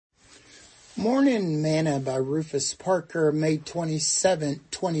Morning Manna by Rufus Parker, May 27,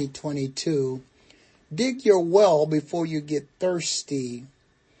 2022. Dig your well before you get thirsty.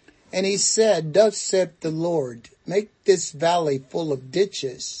 And he said, Thus saith the Lord, make this valley full of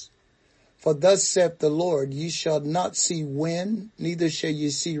ditches. For thus saith the Lord, ye shall not see wind, neither shall ye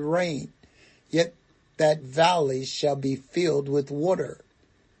see rain. Yet that valley shall be filled with water,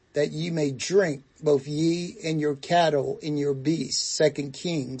 that ye may drink, both ye and your cattle and your beasts. 2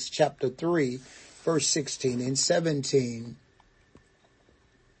 Kings chapter 3, verse 16 and 17.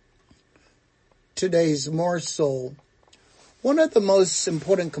 Today's morsel. One of the most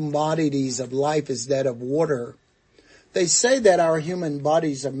important commodities of life is that of water. They say that our human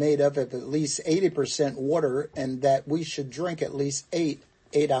bodies are made up of at least 80% water and that we should drink at least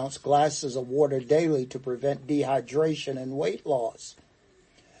 8-ounce glasses of water daily to prevent dehydration and weight loss.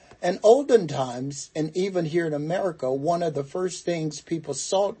 In olden times, and even here in America, one of the first things people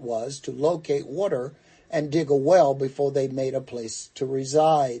sought was to locate water and dig a well before they made a place to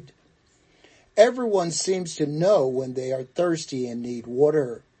reside. Everyone seems to know when they are thirsty and need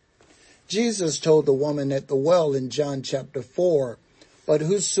water. Jesus told the woman at the well in John chapter 4, But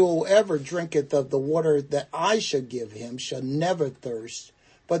whosoever drinketh of the water that I shall give him shall never thirst.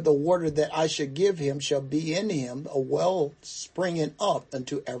 But the water that I shall give him shall be in him a well springing up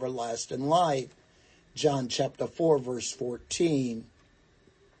unto everlasting life. John chapter 4, verse 14.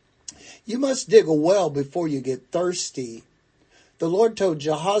 You must dig a well before you get thirsty. The Lord told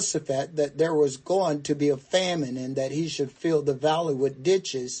Jehoshaphat that there was going to be a famine and that he should fill the valley with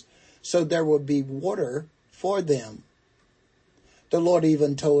ditches so there would be water for them. The Lord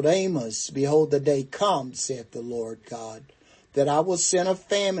even told Amos, Behold, the day comes, saith the Lord God, that I will send a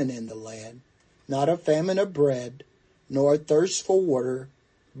famine in the land, not a famine of bread, nor a thirst for water,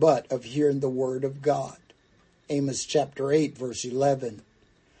 but of hearing the word of God. Amos chapter 8, verse 11.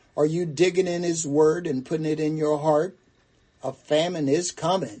 Are you digging in his word and putting it in your heart? A famine is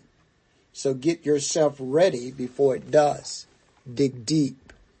coming, so get yourself ready before it does. Dig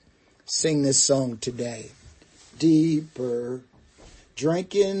deep. Sing this song today. Deeper.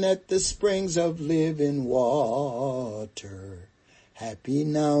 Drinking at the springs of living water. Happy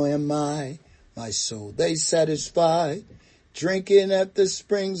now am I, my soul they satisfy. Drinking at the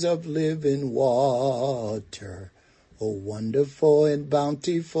springs of living water. Oh, wonderful and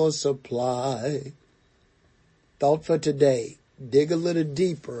bountiful supply. Thought for today, dig a little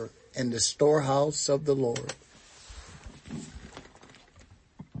deeper in the storehouse of the Lord.